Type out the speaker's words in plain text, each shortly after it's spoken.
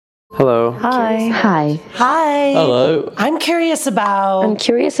Hi. Hi. Hi. Hello. I'm curious about... I'm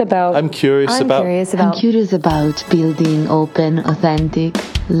curious about Building open, authentic,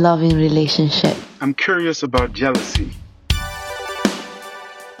 loving relationship. I'm curious about jealousy.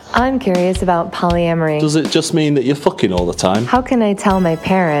 I'm curious about polyamory. Does it just mean that you're fucking all the time? How can I tell my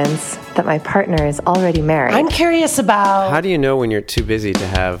parents that my partner is already married? I'm curious about... How do you know when you're too busy to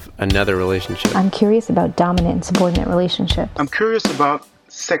have another relationship? I'm curious about dominant and subordinate relationships. I'm curious about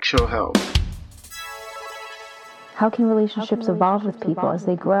sexual health. How can relationships evolve with people as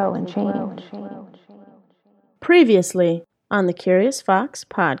they grow and change? Previously on the Curious Fox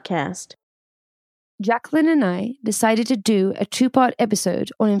podcast. Jacqueline and I decided to do a 2-part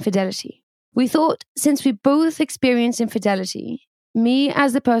episode on infidelity. We thought since we both experienced infidelity, me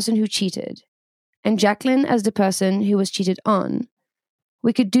as the person who cheated, and Jacqueline as the person who was cheated on,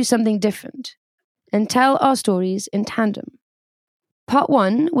 we could do something different and tell our stories in tandem. Part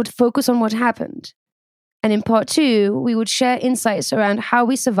 1 would focus on what happened, and in part 2, we would share insights around how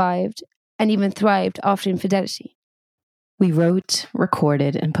we survived and even thrived after infidelity. We wrote,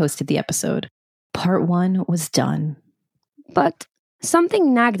 recorded, and posted the episode. Part 1 was done. But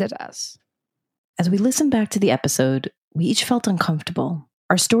something nagged at us. As we listened back to the episode, we each felt uncomfortable.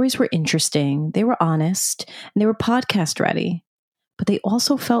 Our stories were interesting, they were honest, and they were podcast ready. But they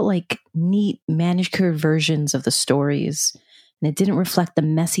also felt like neat, manicured versions of the stories, and it didn't reflect the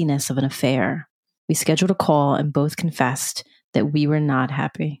messiness of an affair. We scheduled a call and both confessed that we were not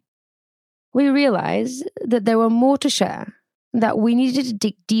happy. We realized that there were more to share, that we needed to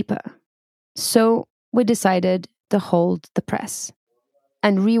dig deeper. So we decided to hold the press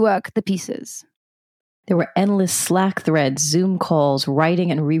and rework the pieces. There were endless Slack threads, Zoom calls,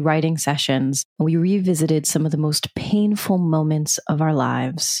 writing and rewriting sessions, and we revisited some of the most painful moments of our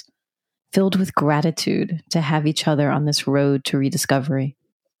lives, filled with gratitude to have each other on this road to rediscovery.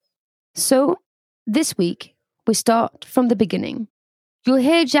 So this week, we start from the beginning. You'll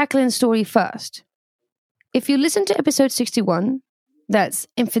hear Jacqueline's story first. If you listen to episode 61, that's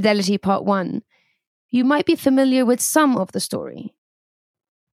Infidelity Part 1, you might be familiar with some of the story.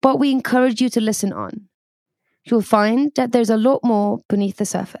 But we encourage you to listen on. You'll find that there's a lot more beneath the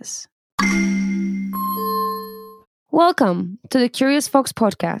surface. Welcome to the Curious Fox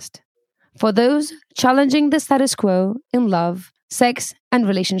podcast. For those challenging the status quo in love, sex, and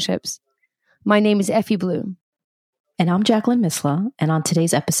relationships. My name is Effie Blue. And I'm Jacqueline Misla, and on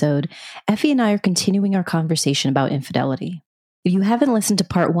today's episode, Effie and I are continuing our conversation about infidelity. If you haven't listened to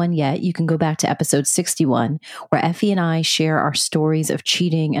part 1 yet, you can go back to episode 61, where Effie and I share our stories of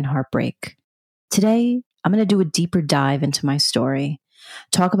cheating and heartbreak. Today, I'm going to do a deeper dive into my story,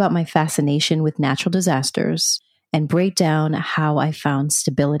 talk about my fascination with natural disasters, and break down how I found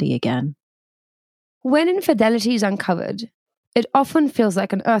stability again. When infidelity is uncovered, it often feels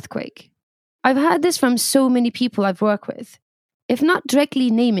like an earthquake. I've heard this from so many people I've worked with. If not directly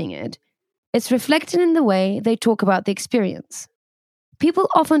naming it, it's reflected in the way they talk about the experience. People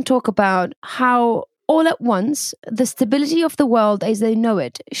often talk about how, all at once, the stability of the world as they know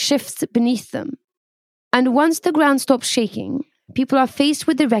it shifts beneath them. And once the ground stops shaking, people are faced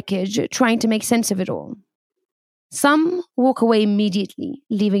with the wreckage trying to make sense of it all. Some walk away immediately,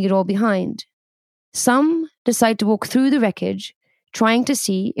 leaving it all behind. Some decide to walk through the wreckage, trying to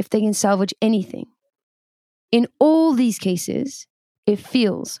see if they can salvage anything. In all these cases, it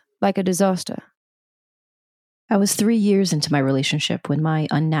feels like a disaster. I was 3 years into my relationship when my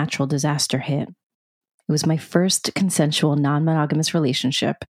unnatural disaster hit. It was my first consensual non-monogamous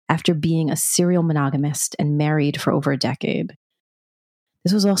relationship after being a serial monogamist and married for over a decade.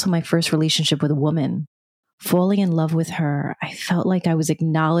 This was also my first relationship with a woman. Falling in love with her, I felt like I was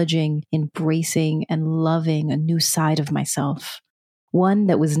acknowledging, embracing, and loving a new side of myself. One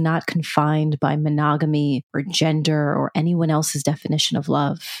that was not confined by monogamy or gender or anyone else's definition of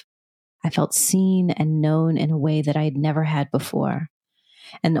love. I felt seen and known in a way that I had never had before.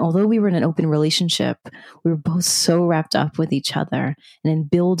 And although we were in an open relationship, we were both so wrapped up with each other and in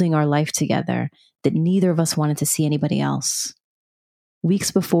building our life together that neither of us wanted to see anybody else.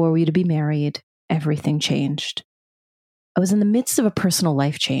 Weeks before we were to be married, everything changed. I was in the midst of a personal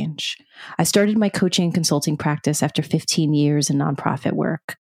life change. I started my coaching and consulting practice after 15 years in nonprofit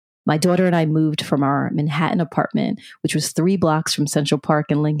work. My daughter and I moved from our Manhattan apartment, which was 3 blocks from Central Park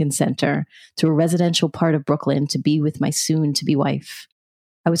and Lincoln Center, to a residential part of Brooklyn to be with my soon-to-be wife.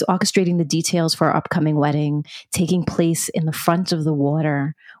 I was orchestrating the details for our upcoming wedding, taking place in the front of the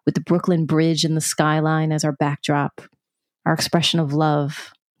water, with the Brooklyn Bridge and the skyline as our backdrop, our expression of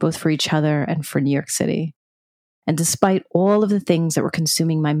love, both for each other and for New York City. And despite all of the things that were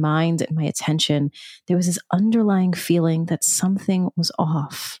consuming my mind and my attention, there was this underlying feeling that something was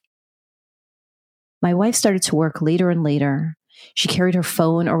off. My wife started to work later and later. She carried her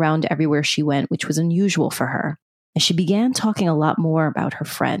phone around everywhere she went, which was unusual for her. And she began talking a lot more about her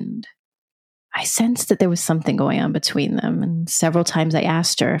friend. I sensed that there was something going on between them. And several times I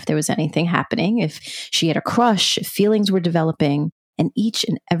asked her if there was anything happening, if she had a crush, if feelings were developing. And each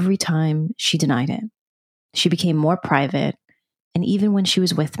and every time she denied it. She became more private. And even when she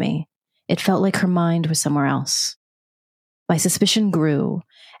was with me, it felt like her mind was somewhere else. My suspicion grew,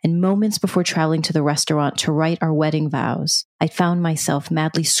 and moments before traveling to the restaurant to write our wedding vows, I found myself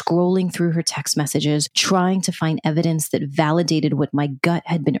madly scrolling through her text messages, trying to find evidence that validated what my gut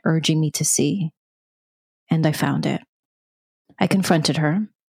had been urging me to see. And I found it. I confronted her,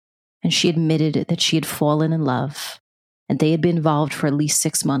 and she admitted that she had fallen in love, and they had been involved for at least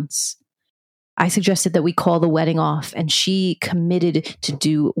 6 months. I suggested that we call the wedding off, and she committed to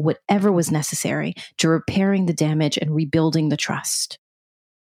do whatever was necessary to repairing the damage and rebuilding the trust.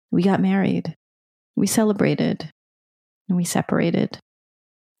 We got married. We celebrated. And we separated.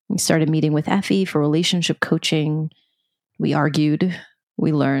 We started meeting with Effie for relationship coaching. We argued.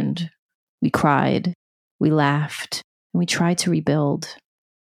 We learned. We cried. We laughed. And we tried to rebuild.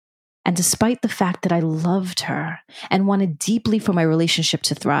 And despite the fact that I loved her and wanted deeply for my relationship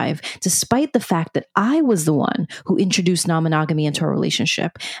to thrive, despite the fact that I was the one who introduced non-monogamy into our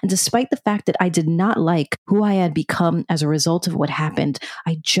relationship, and despite the fact that I did not like who I had become as a result of what happened,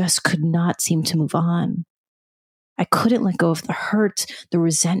 I just could not seem to move on. I couldn't let go of the hurt, the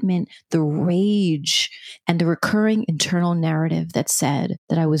resentment, the rage, and the recurring internal narrative that said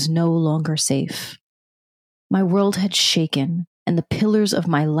that I was no longer safe. My world had shaken, and the pillars of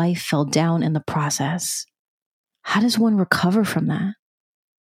my life fell down in the process. How does one recover from that?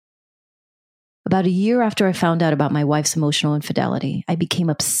 About a year after I found out about my wife's emotional infidelity, I became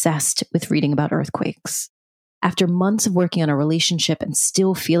obsessed with reading about earthquakes. After months of working on a relationship and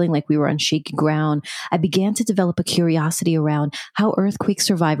still feeling like we were on shaky ground, I began to develop a curiosity around how earthquake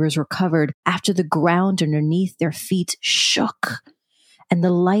survivors recovered after the ground underneath their feet shook and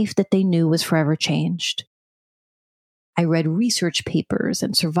the life that they knew was forever changed. I read research papers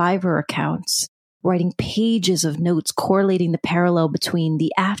and survivor accounts, writing pages of notes correlating the parallel between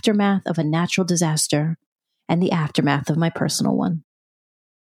the aftermath of a natural disaster and the aftermath of my personal one.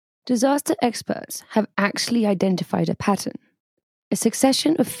 Disaster experts have actually identified a pattern, a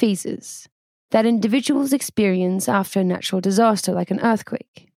succession of phases that individuals experience after a natural disaster like an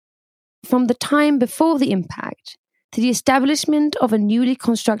earthquake. From the time before the impact to the establishment of a newly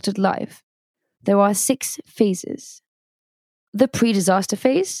constructed life, there are 6 phases. The pre-disaster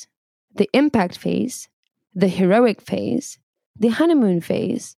phase, the impact phase, the heroic phase, the honeymoon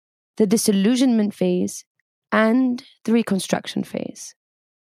phase, the disillusionment phase, and the reconstruction phase.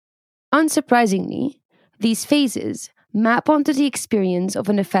 Unsurprisingly, these phases map onto the experience of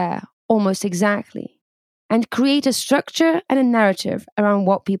an affair almost exactly and create a structure and a narrative around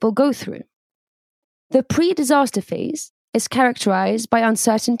what people go through. The pre-disaster phase is characterized by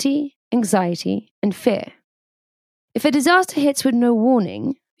uncertainty, anxiety, and fear. If a disaster hits with no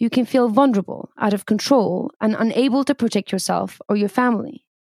warning, you can feel vulnerable, out of control, and unable to protect yourself or your family.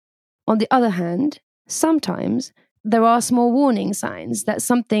 On the other hand, sometimes there are small warning signs that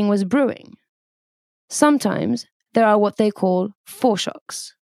something was brewing. Sometimes there are what they call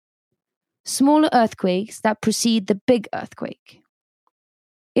foreshocks, smaller earthquakes that precede the big earthquake.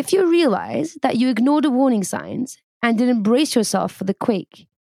 If you realize that you ignored the warning signs and didn't brace yourself for the quake,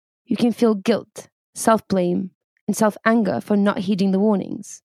 you can feel guilt, self-blame, and self-anger for not heeding the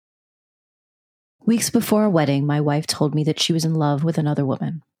warnings. Weeks before our wedding, my wife told me that she was in love with another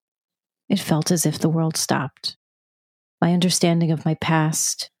woman. It felt as if the world stopped. My understanding of my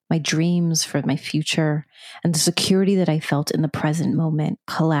past, my dreams for my future, and the security that I felt in the present moment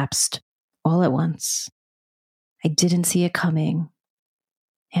collapsed all at once. I didn't see it coming,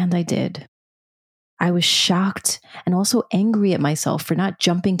 and I did. I was shocked and also angry at myself for not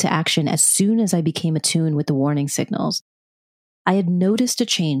jumping to action as soon as I became attuned with the warning signals. I had noticed a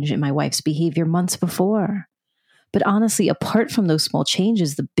change in my wife's behavior months before. But honestly, apart from those small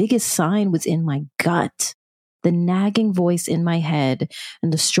changes, the biggest sign was in my gut. The nagging voice in my head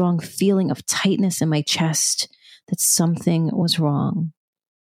and the strong feeling of tightness in my chest that something was wrong.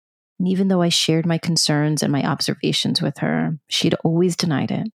 And even though I shared my concerns and my observations with her, she'd always denied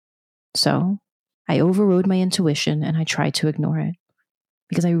it. So I overrode my intuition and I tried to ignore it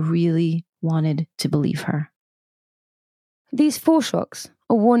because I really wanted to believe her. These foreshocks,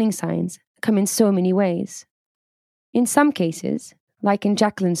 or warning signs, come in so many ways. In some cases, like in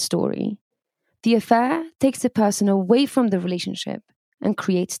Jacqueline's story, the affair takes the person away from the relationship and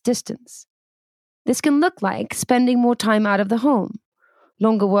creates distance. This can look like spending more time out of the home,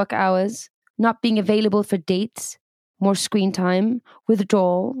 longer work hours, not being available for dates, more screen time,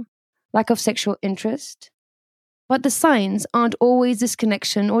 withdrawal, lack of sexual interest. But the signs aren't always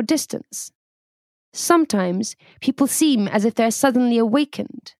disconnection or distance. Sometimes people seem as if they're suddenly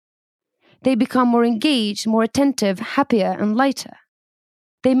awakened. They become more engaged, more attentive, happier, and lighter.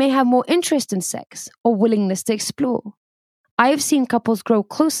 They may have more interest in sex or willingness to explore. I have seen couples grow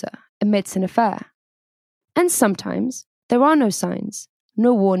closer amidst an affair. And sometimes there are no signs,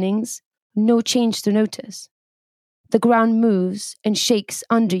 no warnings, no change to notice. The ground moves and shakes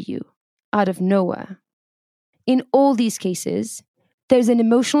under you, out of nowhere. In all these cases, there's an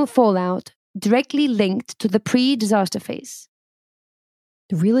emotional fallout directly linked to the pre-disaster phase.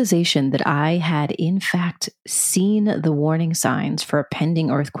 The realization that I had, in fact, seen the warning signs for a pending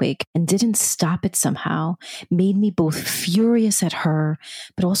earthquake and didn't stop it somehow made me both furious at her,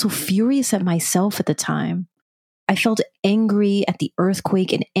 but also furious at myself at the time. I felt angry at the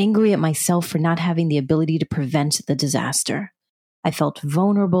earthquake and angry at myself for not having the ability to prevent the disaster. I felt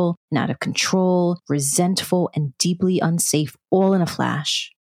vulnerable and out of control, resentful, and deeply unsafe all in a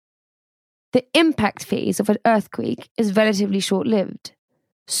flash. The impact phase of an earthquake is relatively short-lived.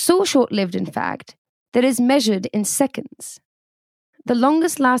 So short-lived, in fact, that it is measured in seconds. The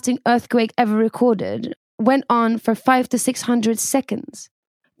longest-lasting earthquake ever recorded went on for 500 to 600 seconds.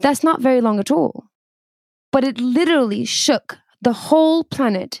 That's not very long at all. But it literally shook the whole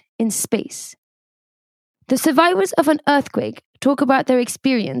planet in space. The survivors of an earthquake talk about their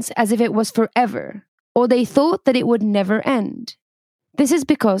experience as if it was forever, or they thought that it would never end. This is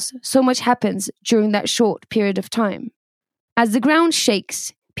because so much happens during that short period of time. As the ground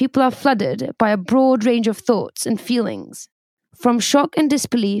shakes, people are flooded by a broad range of thoughts and feelings, from shock and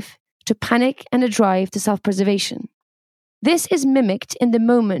disbelief to panic and a drive to self-preservation. This is mimicked in the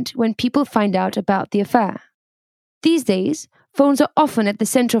moment when people find out about the affair. These days, phones are often at the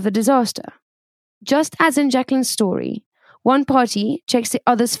center of the disaster. Just as in Jacqueline's story, one party checks the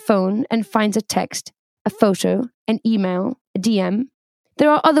other's phone and finds a text, a photo, an email, a DM.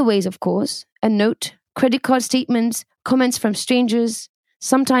 There are other ways, of course, a note, credit card statements, comments from strangers,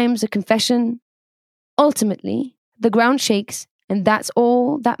 sometimes a confession. Ultimately, the ground shakes, and that's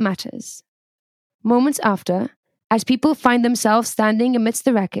all that matters. Moments after, as people find themselves standing amidst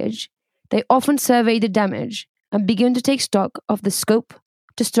the wreckage, they often survey the damage and begin to take stock of the scope,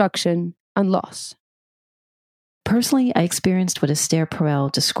 destruction, and loss. Personally, I experienced what Esther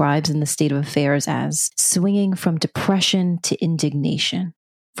Perel describes in the state of affairs as swinging from depression to indignation,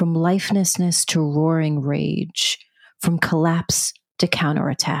 from lifelessness to roaring rage, from collapse to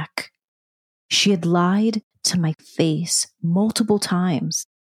counterattack. She had lied to my face multiple times.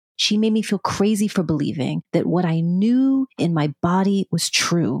 She made me feel crazy for believing that what I knew in my body was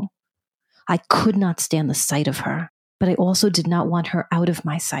true. I could not stand the sight of her, but I also did not want her out of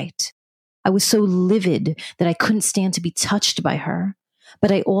my sight. I was so livid that I couldn't stand to be touched by her,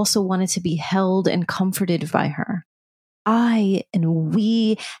 but I also wanted to be held and comforted by her. I and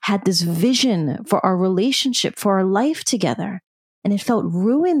we had this vision for our relationship, for our life together, and it felt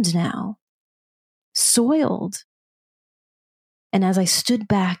ruined now, soiled. And as I stood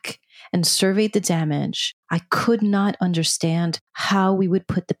back and surveyed the damage, I could not understand how we would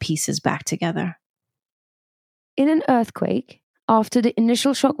put the pieces back together. In an earthquake, after the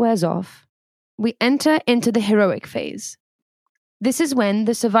initial shock wears off, we enter into the heroic phase. This is when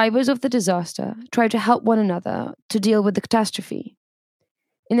the survivors of the disaster try to help one another to deal with the catastrophe.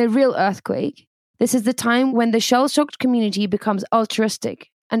 In a real earthquake, this is the time when the shell-shocked community becomes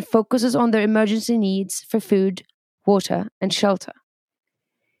altruistic and focuses on their emergency needs for food, water, and shelter.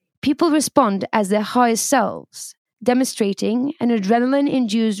 People respond as their highest selves, demonstrating an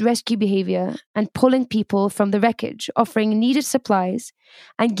adrenaline-induced rescue behavior and pulling people from the wreckage, offering needed supplies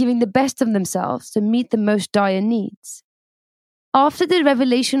and giving the best of themselves to meet the most dire needs. After the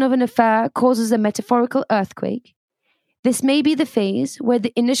revelation of an affair causes a metaphorical earthquake, this may be the phase where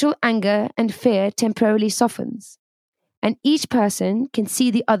the initial anger and fear temporarily softens, and each person can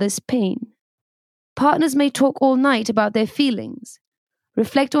see the other's pain. Partners may talk all night about their feelings,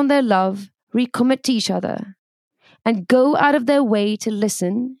 reflect on their love, recommit to each other, and go out of their way to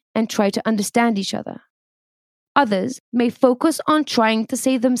listen and try to understand each other. Others may focus on trying to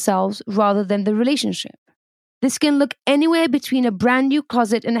save themselves rather than the relationship. This can look anywhere between a brand new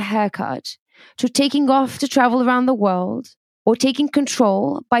closet and a haircut, to taking off to travel around the world, or taking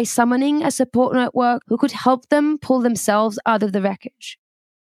control by summoning a support network who could help them pull themselves out of the wreckage.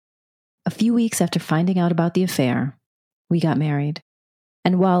 A few weeks after finding out about the affair, we got married.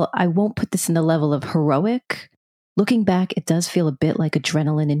 And while I won't put this in the level of heroic, looking back, it does feel a bit like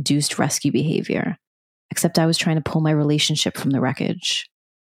adrenaline-induced rescue behavior, except I was trying to pull my relationship from the wreckage.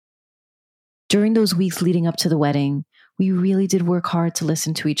 During those weeks leading up to the wedding, we really did work hard to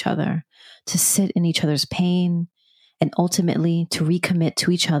listen to each other, to sit in each other's pain, and ultimately to recommit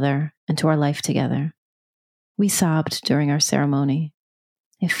to each other and to our life together. We sobbed during our ceremony.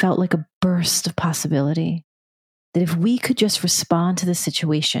 It felt like a burst of possibility that if we could just respond to the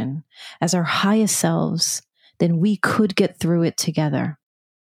situation as our highest selves, then we could get through it together.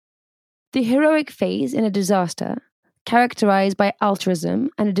 The heroic phase in a disaster, characterized by altruism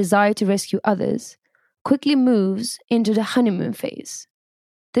and a desire to rescue others, quickly moves into the honeymoon phase.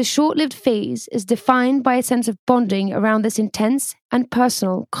 The short-lived phase is defined by a sense of bonding around this intense and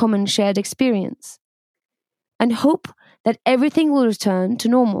personal common shared experience, and hope that everything will return to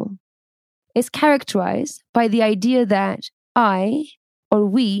normal. It's characterized by the idea that I, or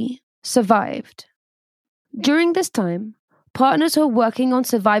we, survived. During this time, partners who are working on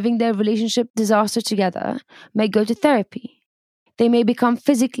surviving their relationship disaster together may go to therapy. They may become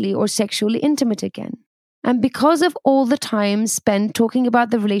physically or sexually intimate again. And because of all the time spent talking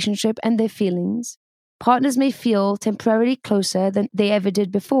about the relationship and their feelings, partners may feel temporarily closer than they ever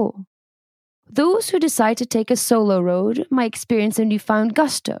did before. Those who decide to take a solo road might experience a newfound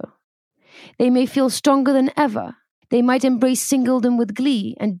gusto. They may feel stronger than ever. They might embrace singledom with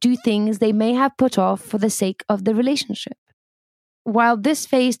glee and do things they may have put off for the sake of the relationship. While this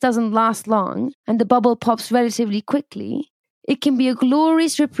phase doesn't last long and the bubble pops relatively quickly, it can be a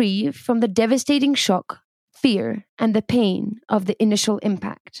glorious reprieve from the devastating shock, fear, and the pain of the initial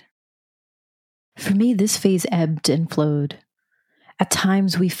impact. For me, this phase ebbed and flowed. At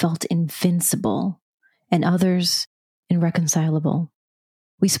times we felt invincible, and others irreconcilable.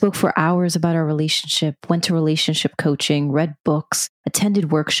 We spoke for hours about our relationship, went to relationship coaching, read books,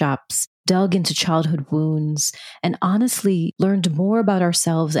 attended workshops, dug into childhood wounds, and honestly learned more about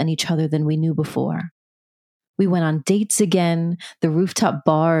ourselves and each other than we knew before. We went on dates again, the rooftop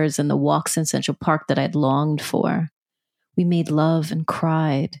bars and the walks in Central Park that I'd longed for. We made love and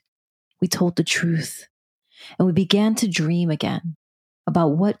cried. We told the truth. And we began to dream again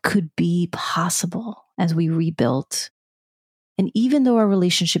about what could be possible as we rebuilt. And even though our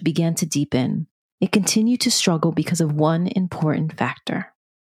relationship began to deepen, it continued to struggle because of one important factor.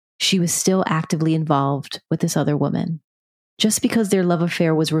 She was still actively involved with this other woman. Just because their love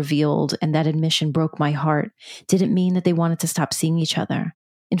affair was revealed and that admission broke my heart didn't mean that they wanted to stop seeing each other.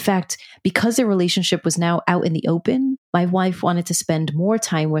 In fact, because their relationship was now out in the open, my wife wanted to spend more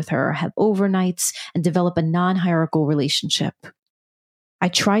time with her, have overnights, and develop a non-hierarchical relationship. I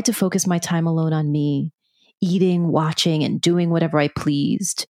tried to focus my time alone on me, eating, watching, and doing whatever I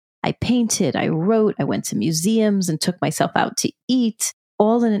pleased. I painted, I wrote, I went to museums and took myself out to eat,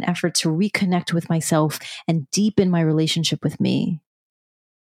 all in an effort to reconnect with myself and deepen my relationship with me.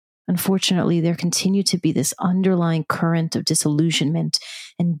 Unfortunately, there continued to be this underlying current of disillusionment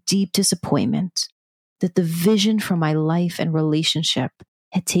and deep disappointment that the vision for my life and relationship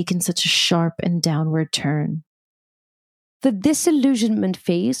had taken such a sharp and downward turn. The disillusionment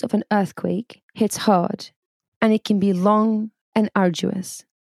phase of an earthquake hits hard, and it can be long and arduous.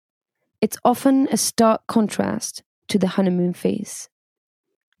 It's often a stark contrast to the honeymoon phase.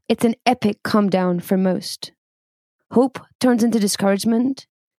 It's an epic come down for most. Hope turns into discouragement,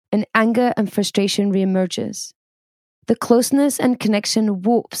 and anger and frustration reemerges. The closeness and connection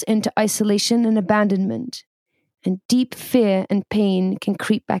warps into isolation and abandonment, and deep fear and pain can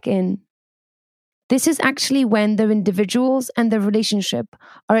creep back in. This is actually when the individuals and the relationship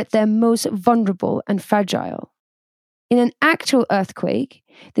are at their most vulnerable and fragile. In an actual earthquake,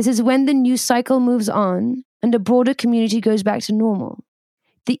 this is when the news cycle moves on and the broader community goes back to normal.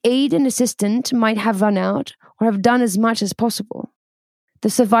 The aid and assistance might have run out or have done as much as possible. The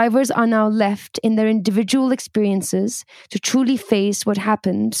survivors are now left in their individual experiences to truly face what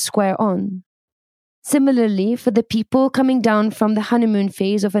happened square on. Similarly, for the people coming down from the honeymoon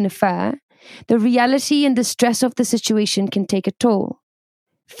phase of an affair, the reality and the stress of the situation can take a toll.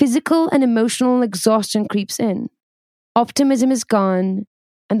 Physical and emotional exhaustion creeps in. Optimism is gone,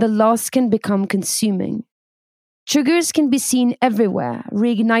 and the loss can become consuming. Triggers can be seen everywhere,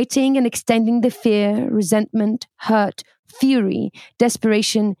 reigniting and extending the fear, resentment, hurt, fury,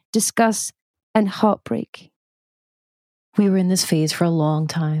 desperation, disgust, and heartbreak. We were in this phase for a long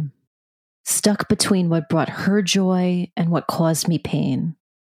time, stuck between what brought her joy and what caused me pain,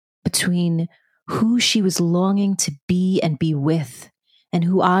 between who she was longing to be and be with and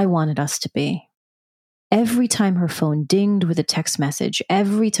who I wanted us to be. Every time her phone dinged with a text message,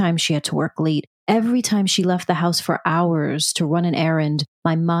 every time she had to work late, every time she left the house for hours to run an errand,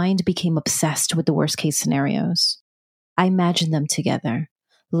 my mind became obsessed with the worst case scenarios. I imagined them together,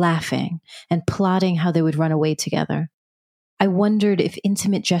 laughing and plotting how they would run away together. I wondered if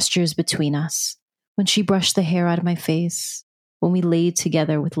intimate gestures between us, when she brushed the hair out of my face, when we laid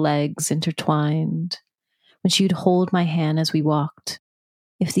together with legs intertwined, when she would hold my hand as we walked,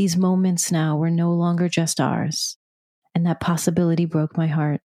 if these moments now were no longer just ours, and that possibility broke my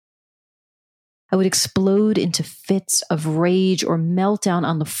heart. I would explode into fits of rage or melt down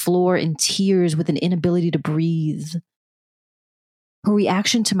on the floor in tears with an inability to breathe. Her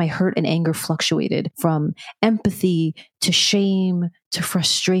reaction to my hurt and anger fluctuated from empathy to shame to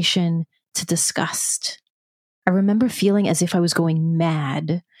frustration to disgust. I remember feeling as if I was going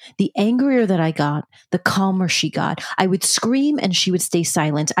mad. The angrier that I got, the calmer she got. I would scream and she would stay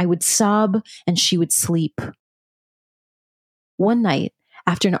silent. I would sob and she would sleep. One night,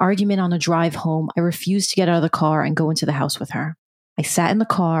 after an argument on a drive home, I refused to get out of the car and go into the house with her. I sat in the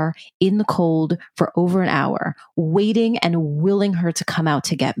car, in the cold, for over an hour, waiting and willing her to come out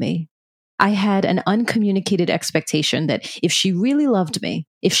to get me. I had an uncommunicated expectation that if she really loved me,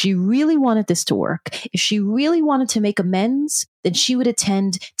 if she really wanted this to work, if she really wanted to make amends, then she would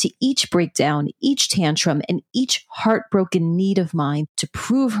attend to each breakdown, each tantrum, and each heartbroken need of mine to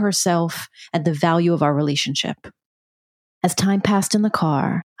prove herself and the value of our relationship. As time passed in the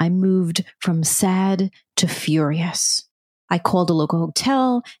car, I moved from sad to furious. I called a local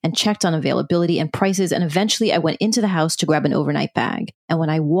hotel and checked on availability and prices, and eventually I went into the house to grab an overnight bag. And when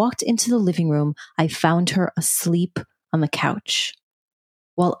I walked into the living room, I found her asleep on the couch.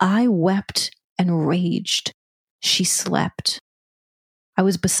 While I wept and raged, she slept. I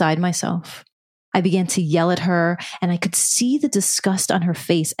was beside myself. I began to yell at her, and I could see the disgust on her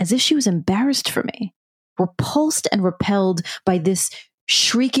face as if she was embarrassed for me, repulsed and repelled by this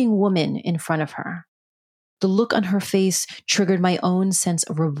shrieking woman in front of her. The look on her face triggered my own sense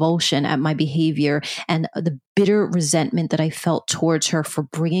of revulsion at my behavior and the bitter resentment that I felt towards her for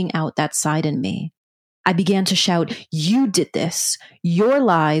bringing out that side in me. I began to shout, "You did this. Your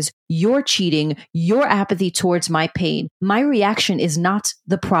lies, your cheating, your apathy towards my pain. My reaction is not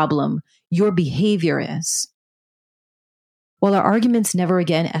the problem. Your behavior is." While our arguments never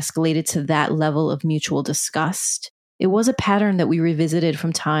again escalated to that level of mutual disgust, it was a pattern that we revisited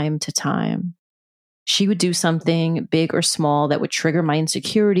from time to time. She would do something big or small that would trigger my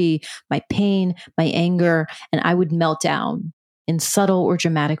insecurity, my pain, my anger, and I would melt down in subtle or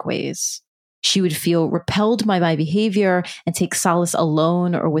dramatic ways. She would feel repelled by my behavior and take solace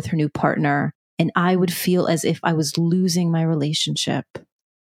alone or with her new partner, and I would feel as if I was losing my relationship.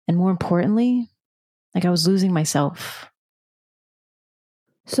 And more importantly, like I was losing myself.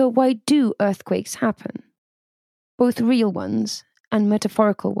 So why do earthquakes happen? Both real ones and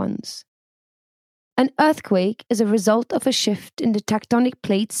metaphorical ones. An earthquake is a result of a shift in the tectonic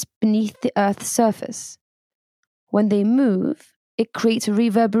plates beneath the Earth's surface. When they move, it creates a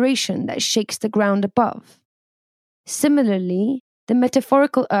reverberation that shakes the ground above. Similarly, the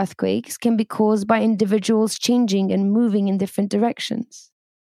metaphorical earthquakes can be caused by individuals changing and moving in different directions.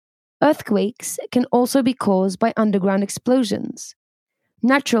 Earthquakes can also be caused by underground explosions,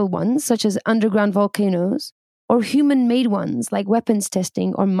 natural ones such as underground volcanoes, or human-made ones like weapons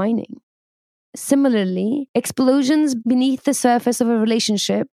testing or mining. Similarly, explosions beneath the surface of a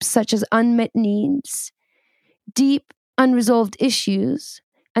relationship, such as unmet needs, deep, unresolved issues,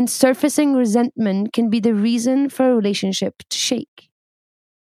 and surfacing resentment can be the reason for a relationship to shake.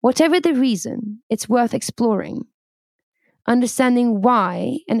 Whatever the reason, it's worth exploring. Understanding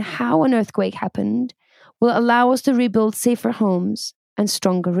why and how an earthquake happened will allow us to rebuild safer homes and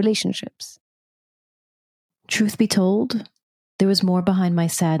stronger relationships. Truth be told, there was more behind my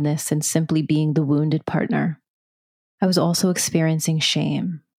sadness than simply being the wounded partner. I was also experiencing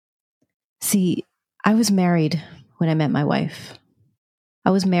shame. See, I was married when I met my wife. I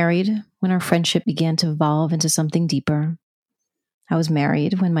was married when our friendship began to evolve into something deeper. I was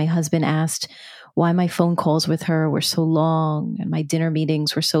married when my husband asked why my phone calls with her were so long and my dinner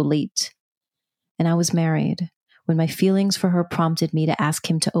meetings were so late. And I was married when my feelings for her prompted me to ask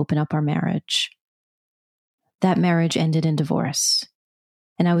him to open up our marriage. That marriage ended in divorce,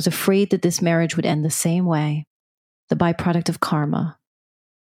 and I was afraid that this marriage would end the same way, the byproduct of karma,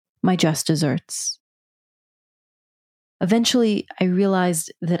 my just desserts. Eventually, I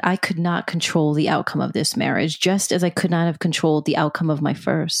realized that I could not control the outcome of this marriage, just as I could not have controlled the outcome of my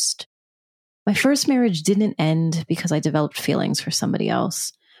first. My first marriage didn't end because I developed feelings for somebody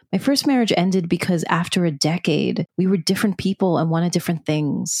else. My first marriage ended because after a decade, we were different people and wanted different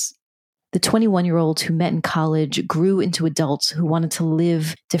things. The 21-year-olds who met in college grew into adults who wanted to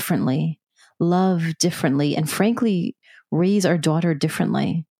live differently, love differently, and frankly, raise our daughter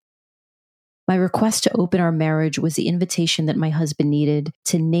differently. My request to open our marriage was the invitation that my husband needed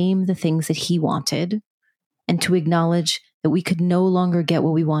to name the things that he wanted and to acknowledge that we could no longer get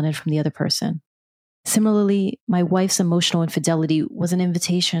what we wanted from the other person. Similarly, my wife's emotional infidelity was an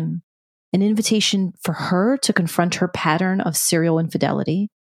invitation for her to confront her pattern of serial infidelity,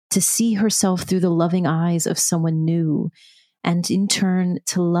 to see herself through the loving eyes of someone new, and in turn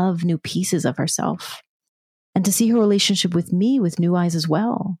to love new pieces of herself, and to see her relationship with me with new eyes as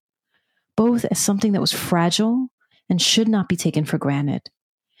well, both as something that was fragile and should not be taken for granted,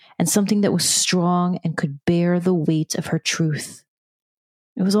 and something that was strong and could bear the weight of her truth.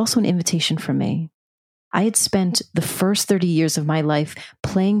 It was also an invitation for me. I had spent the first 30 years of my life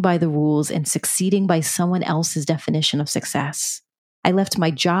playing by the rules and succeeding by someone else's definition of success. I left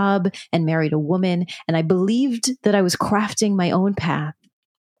my job and married a woman, and I believed that I was crafting my own path,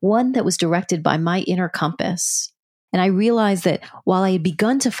 one that was directed by my inner compass. And I realized that while I had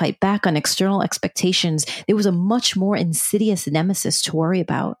begun to fight back on external expectations, there was a much more insidious nemesis to worry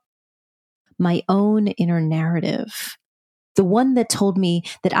about. My own inner narrative. The one that told me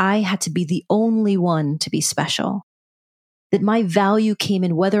that I had to be the only one to be special, that my value came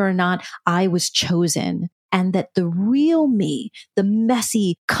in whether or not I was chosen, and that the real me, the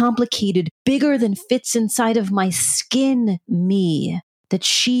messy, complicated, bigger than fits inside of my skin me, that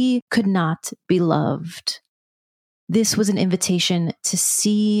she could not be loved. This was an invitation to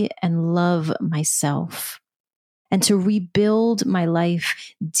see and love myself, and to rebuild my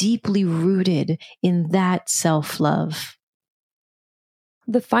life deeply rooted in that self-love.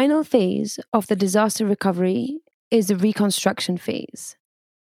 The final phase of the disaster recovery is the reconstruction phase.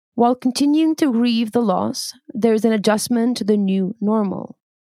 While continuing to grieve the loss, there is an adjustment to the new normal.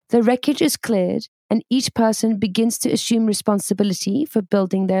 The wreckage is cleared, and each person begins to assume responsibility for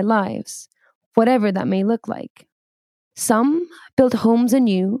building their lives, whatever that may look like. Some build homes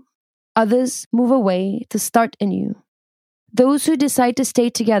anew, others move away to start anew. Those who decide to stay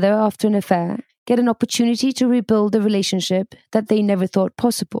together after an affair get an opportunity to rebuild a relationship that they never thought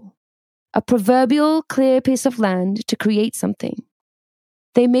possible. A proverbial clear piece of land to create something.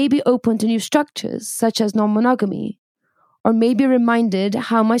 They may be open to new structures, such as non-monogamy, or may be reminded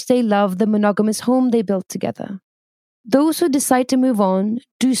how much they love the monogamous home they built together. Those who decide to move on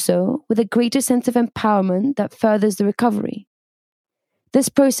do so with a greater sense of empowerment that furthers the recovery. This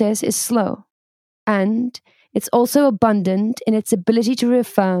process is slow, and it's also abundant in its ability to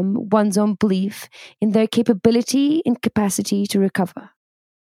reaffirm one's own belief in their capability and capacity to recover.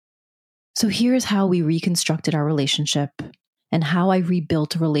 So here's how we reconstructed our relationship and how I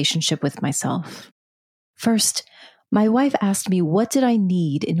rebuilt a relationship with myself. First, my wife asked me what did I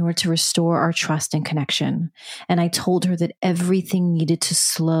need in order to restore our trust and connection, and I told her that everything needed to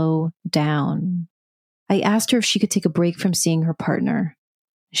slow down. I asked her if she could take a break from seeing her partner.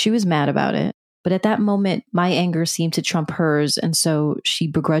 She was mad about it, but at that moment, my anger seemed to trump hers, and so she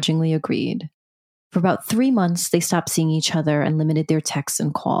begrudgingly agreed. For about 3 months, they stopped seeing each other and limited their texts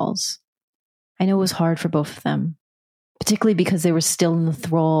and calls. I know it was hard for both of them, particularly because they were still in the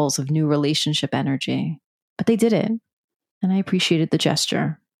thralls of new relationship energy. But they did it, and I appreciated the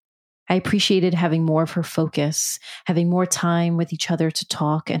gesture. I appreciated having more of her focus, having more time with each other to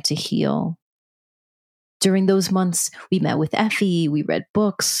talk and to heal. During those months, we met with Effie, we read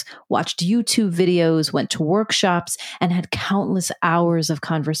books, watched YouTube videos, went to workshops, and had countless hours of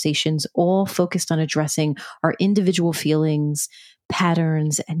conversations, all focused on addressing our individual feelings,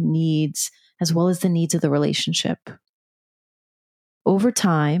 patterns, and needs, as well as the needs of the relationship. Over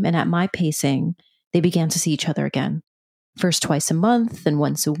time, and at my pacing, they began to see each other again. First twice a month, then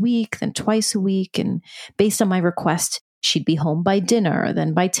once a week, then twice a week, and based on my request, she'd be home by dinner,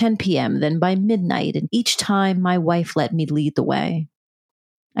 then by 10 p.m., then by midnight, and each time my wife let me lead the way.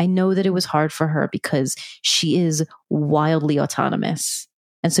 I know that it was hard for her because she is wildly autonomous,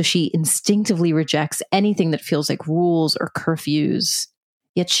 and so she instinctively rejects anything that feels like rules or curfews.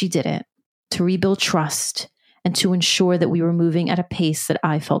 Yet she did it to rebuild trust and to ensure that we were moving at a pace that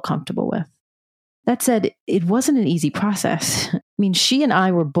I felt comfortable with. That said, it wasn't an easy process. I mean, she and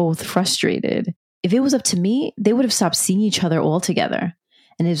I were both frustrated. If it was up to me, they would have stopped seeing each other altogether.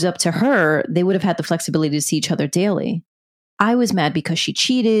 And if it was up to her, they would have had the flexibility to see each other daily. I was mad because she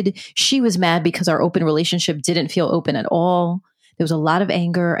cheated. She was mad because our open relationship didn't feel open at all. There was a lot of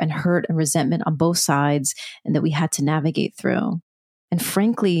anger and hurt and resentment on both sides, and that we had to navigate through. And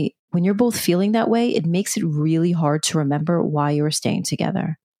frankly, when you're both feeling that way, it makes it really hard to remember why you were staying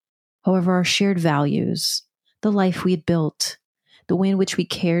together. However, our shared values, the life we had built, the way in which we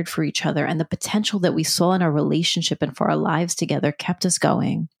cared for each other, and the potential that we saw in our relationship and for our lives together kept us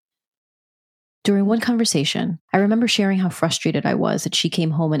going. During one conversation, I remember sharing how frustrated I was that she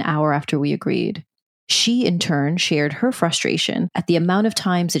came home an hour after we agreed. She, in turn, shared her frustration at the amount of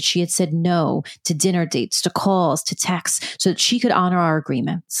times that she had said no to dinner dates, to calls, to texts, so that she could honor our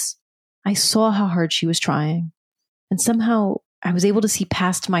agreements. I saw how hard she was trying, and somehow I was able to see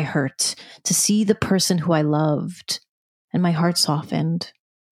past my hurt, to see the person who I loved, and my heart softened.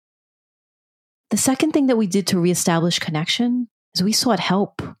 The second thing that we did to reestablish connection is we sought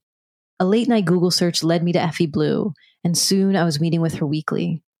help. A late-night Google search led me to Effie Blue, and soon I was meeting with her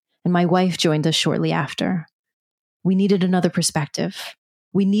weekly. And my wife joined us shortly after. We needed another perspective.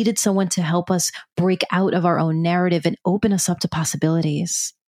 We needed someone to help us break out of our own narrative and open us up to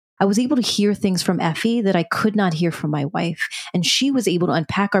possibilities. I was able to hear things from Effie that I could not hear from my wife, and she was able to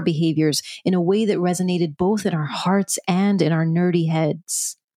unpack our behaviors in a way that resonated both in our hearts and in our nerdy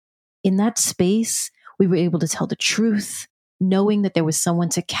heads. In that space, we were able to tell the truth, knowing that there was someone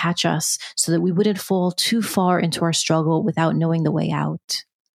to catch us so that we wouldn't fall too far into our struggle without knowing the way out.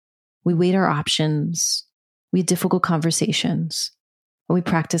 We weighed our options, we had difficult conversations, and we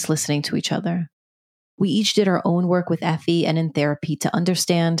practiced listening to each other. We each did our own work with Effie and in therapy to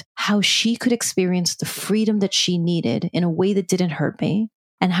understand how she could experience the freedom that she needed in a way that didn't hurt me,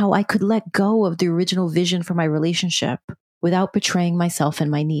 and how I could let go of the original vision for my relationship without betraying myself and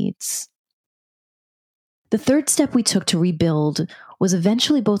my needs. The third step we took to rebuild was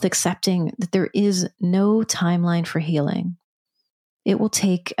eventually both accepting that there is no timeline for healing. It will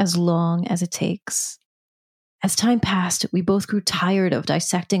take as long as it takes. As time passed, we both grew tired of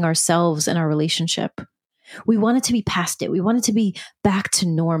dissecting ourselves and our relationship. We wanted to be past it. We wanted to be back to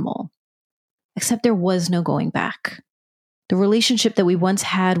normal. Except there was no going back. The relationship that we once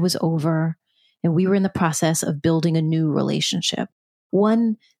had was over, and we were in the process of building a new relationship.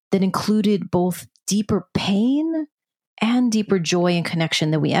 One that included both deeper pain and deeper joy and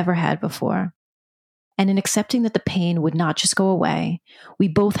connection than we ever had before. And in accepting that the pain would not just go away, we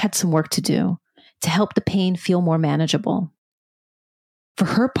both had some work to do to help the pain feel more manageable. For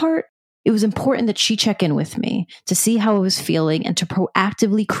her part, it was important that she check in with me to see how I was feeling and to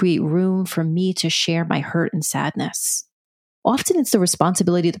proactively create room for me to share my hurt and sadness. Often it's the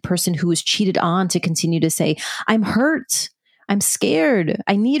responsibility of the person who was cheated on to continue to say, "I'm hurt, I'm scared,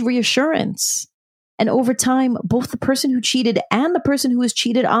 I need reassurance." And over time, both the person who cheated and the person who was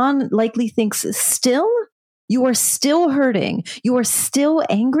cheated on likely thinks, "Still? You are still hurting? You are still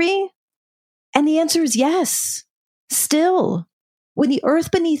angry?" And the answer is yes, still. When the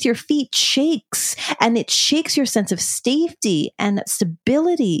earth beneath your feet shakes, and it shakes your sense of safety and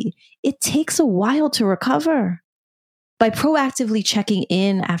stability, it takes a while to recover. By proactively checking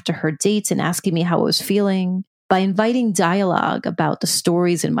in after her dates and asking me how I was feeling, by inviting dialogue about the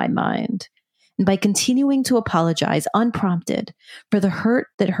stories in my mind, and by continuing to apologize unprompted for the hurt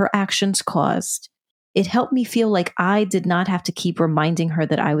that her actions caused, it helped me feel like I did not have to keep reminding her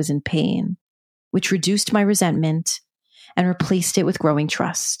that I was in pain, which reduced my resentment and replaced it with growing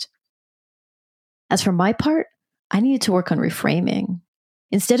trust. As for my part, I needed to work on reframing.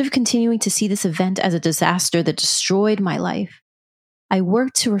 Instead of continuing to see this event as a disaster that destroyed my life, I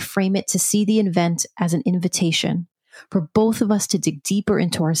worked to reframe it to see the event as an invitation for both of us to dig deeper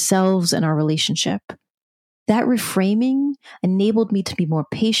into ourselves and our relationship. That reframing enabled me to be more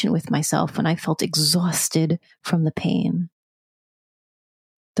patient with myself when I felt exhausted from the pain.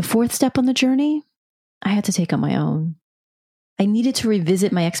 The fourth step on the journey, I had to take on my own. I needed to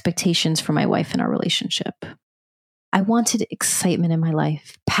revisit my expectations for my wife and our relationship. I wanted excitement in my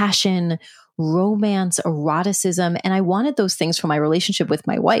life, passion, romance, eroticism, and I wanted those things for my relationship with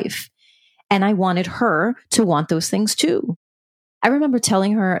my wife. And I wanted her to want those things too. I remember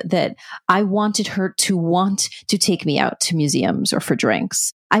telling her that I wanted her to want to take me out to museums or for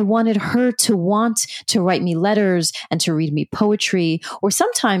drinks. I wanted her to want to write me letters and to read me poetry. Or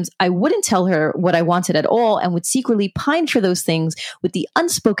sometimes I wouldn't tell her what I wanted at all and would secretly pine for those things with the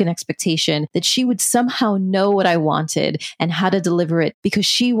unspoken expectation that she would somehow know what I wanted and how to deliver it because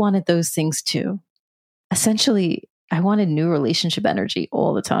she wanted those things too. Essentially, I wanted new relationship energy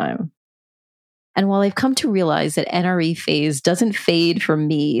all the time. And while I've come to realize that NRE phase doesn't fade for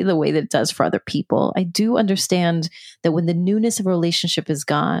me the way that it does for other people, I do understand that when the newness of a relationship is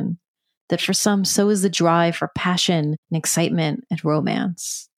gone, that for some, so is the drive for passion and excitement and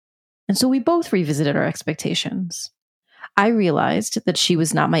romance. And so we both revisited our expectations. I realized that she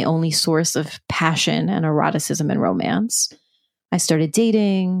was not my only source of passion and eroticism and romance. I started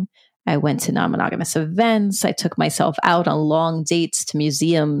dating. I went to non-monogamous events. I took myself out on long dates to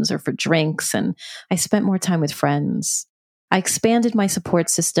museums or for drinks, and I spent more time with friends. I expanded my support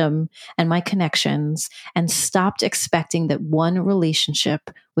system and my connections and stopped expecting that one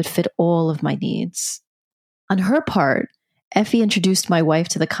relationship would fit all of my needs. On her part, Effie introduced my wife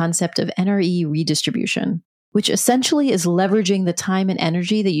to the concept of NRE redistribution, which essentially is leveraging the time and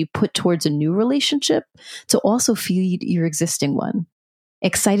energy that you put towards a new relationship to also feed your existing one.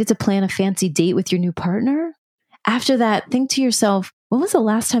 Excited to plan a fancy date with your new partner? After that, think to yourself, when was the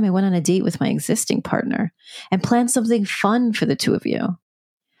last time I went on a date with my existing partner? And plan something fun for the two of you.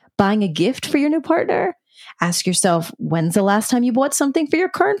 Buying a gift for your new partner? Ask yourself, when's the last time you bought something for your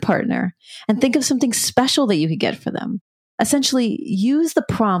current partner? And think of something special that you could get for them. Essentially, use the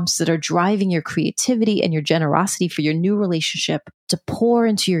prompts that are driving your creativity and your generosity for your new relationship to pour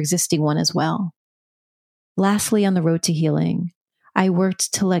into your existing one as well. Lastly, on the road to healing, I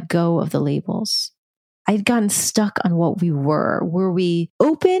worked to let go of the labels. I'd gotten stuck on what we were. Were we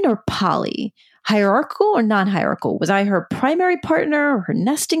open or poly? Hierarchical or non-hierarchical? Was I her primary partner or her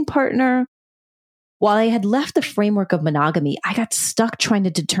nesting partner? While I had left the framework of monogamy, I got stuck trying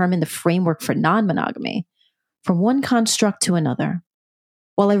to determine the framework for non-monogamy, from one construct to another.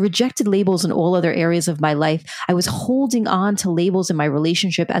 While I rejected labels in all other areas of my life, I was holding on to labels in my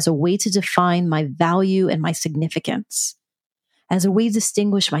relationship as a way to define my value and my significance, as a way to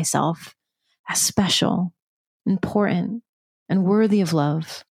distinguish myself as special, important, and worthy of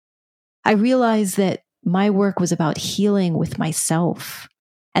love. I realized that my work was about healing with myself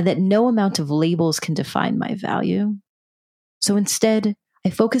and that no amount of labels can define my value. So instead, I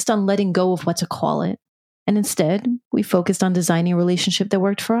focused on letting go of what to call it. And instead, we focused on designing a relationship that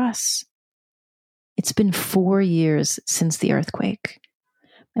worked for us. It's been 4 years since the earthquake,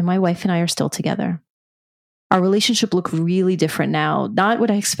 and my wife and I are still together. Our relationship looks really different now, not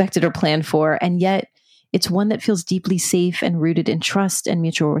what I expected or planned for, and yet it's one that feels deeply safe and rooted in trust and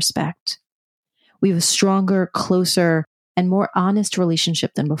mutual respect. We have a stronger, closer, and more honest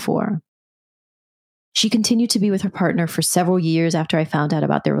relationship than before. She continued to be with her partner for several years after I found out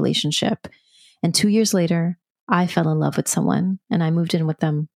about their relationship. And 2 years later, I fell in love with someone and I moved in with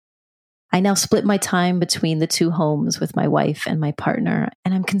them. I now split my time between the two homes with my wife and my partner,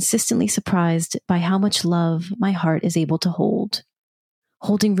 and I'm consistently surprised by how much love my heart is able to hold,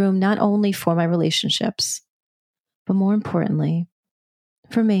 holding room not only for my relationships, but more importantly,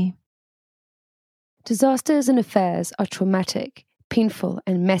 for me. Disasters and affairs are traumatic, painful,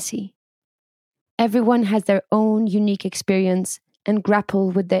 and messy. Everyone has their own unique experience and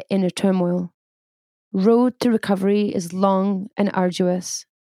grapple with their inner turmoil. Road to recovery is long and arduous.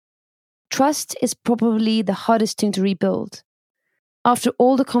 Trust is probably the hardest thing to rebuild. After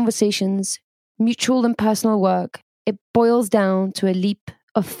all the conversations, mutual and personal work, it boils down to a leap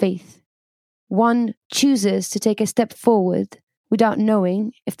of faith. One chooses to take a step forward without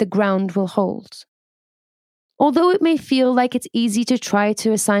knowing if the ground will hold. Although it may feel like it's easy to try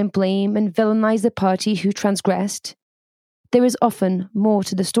to assign blame and villainize the party who transgressed, there is often more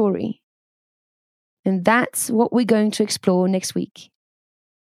to the story. And that's what we're going to explore next week.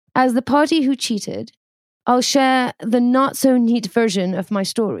 As the party who cheated, I'll share the not-so-neat version of my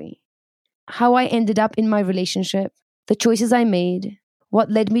story. How I ended up in my relationship, the choices I made,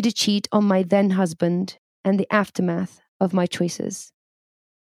 what led me to cheat on my then-husband, and the aftermath of my choices.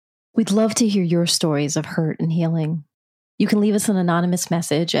 We'd love to hear your stories of hurt and healing. You can leave us an anonymous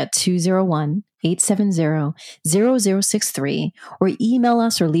message at 201-870-0063 or email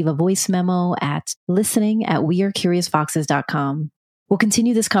us or leave a voice memo at listening@wearecuriousfoxes.com. We'll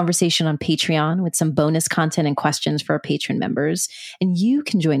continue this conversation on Patreon with some bonus content and questions for our patron members. And you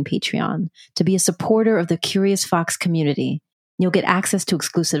can join Patreon to be a supporter of the Curious Fox community. You'll get access to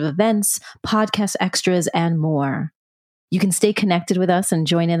exclusive events, podcast extras, and more. You can stay connected with us and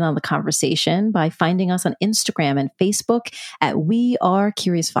join in on the conversation by finding us on Instagram and Facebook at We Are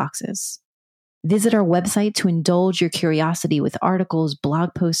Curious Foxes. Visit our website to indulge your curiosity with articles,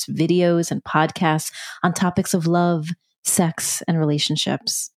 blog posts, videos, and podcasts on topics of love, sex, and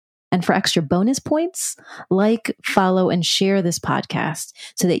relationships. And for extra bonus points, like, follow, and share this podcast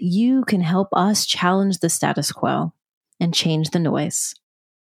so that you can help us challenge the status quo and change the noise.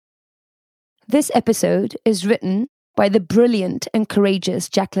 This episode is written by the brilliant and courageous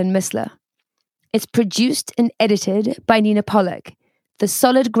Jacqueline Missler. It's produced and edited by Nina Pollock, the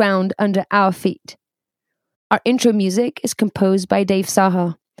solid ground under our feet. Our intro music is composed by Dave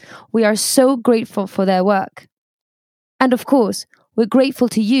Saha. We are so grateful for their work. And of course, we're grateful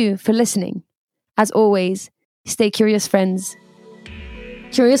to you for listening. As always, stay curious, friends.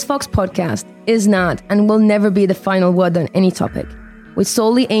 Curious Fox Podcast is not and will never be the final word on any topic. We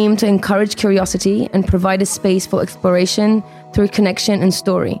solely aim to encourage curiosity and provide a space for exploration through connection and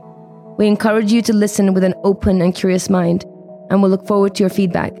story. We encourage you to listen with an open and curious mind, and we'll look forward to your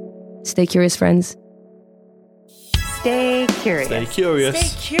feedback. Stay curious, friends. Stay curious. Stay curious. Stay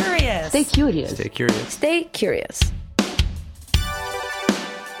curious. Stay curious. Stay curious. Stay curious.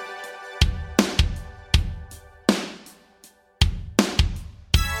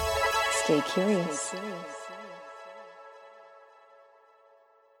 Stay curious.